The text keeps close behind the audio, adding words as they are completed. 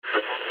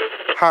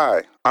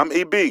Hi, I'm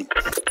EB,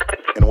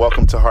 and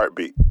welcome to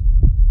Heartbeat.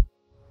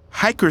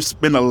 Hikers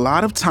spend a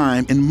lot of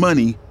time and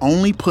money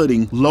only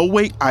putting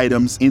low-weight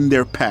items in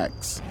their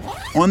packs.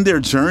 On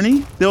their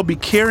journey, they'll be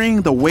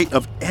carrying the weight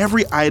of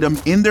every item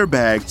in their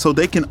bag so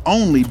they can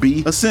only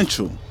be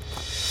essential.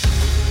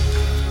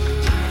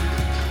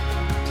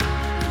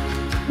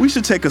 We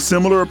should take a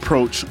similar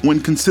approach when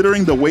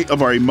considering the weight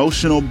of our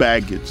emotional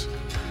baggage.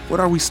 What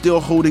are we still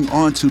holding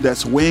on to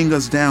that's weighing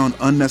us down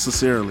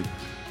unnecessarily?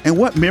 And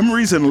what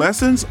memories and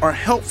lessons are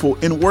helpful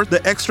and worth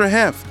the extra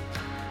heft?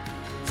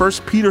 1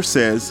 Peter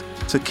says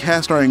to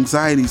cast our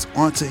anxieties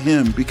onto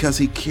Him because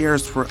He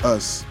cares for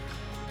us.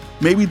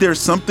 Maybe there's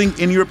something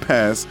in your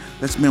past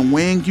that's been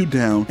weighing you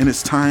down and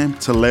it's time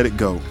to let it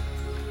go.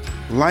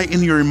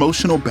 Lighten your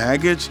emotional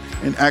baggage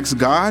and ask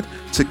God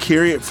to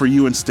carry it for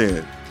you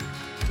instead.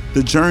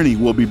 The journey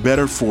will be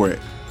better for it.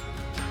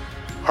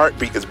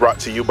 Heartbeat is brought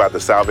to you by the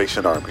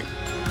Salvation Army.